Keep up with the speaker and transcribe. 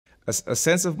A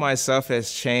sense of myself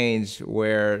has changed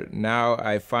where now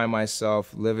I find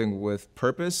myself living with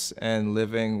purpose and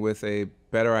living with a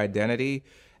better identity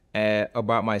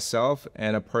about myself,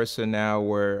 and a person now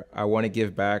where I want to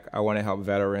give back. I want to help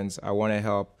veterans. I want to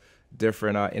help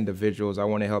different individuals. I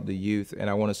want to help the youth, and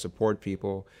I want to support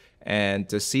people. And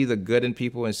to see the good in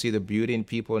people and see the beauty in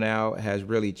people now has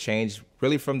really changed,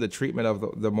 really from the treatment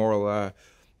of the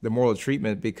moral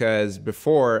treatment, because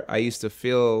before I used to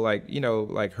feel like,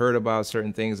 like hurt about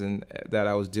certain things and that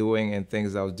I was doing and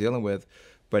things I was dealing with.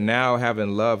 But now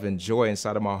having love and joy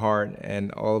inside of my heart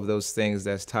and all of those things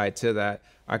that's tied to that,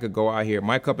 I could go out here.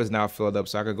 My cup is now filled up,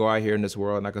 so I could go out here in this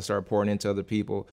world and I could start pouring into other people.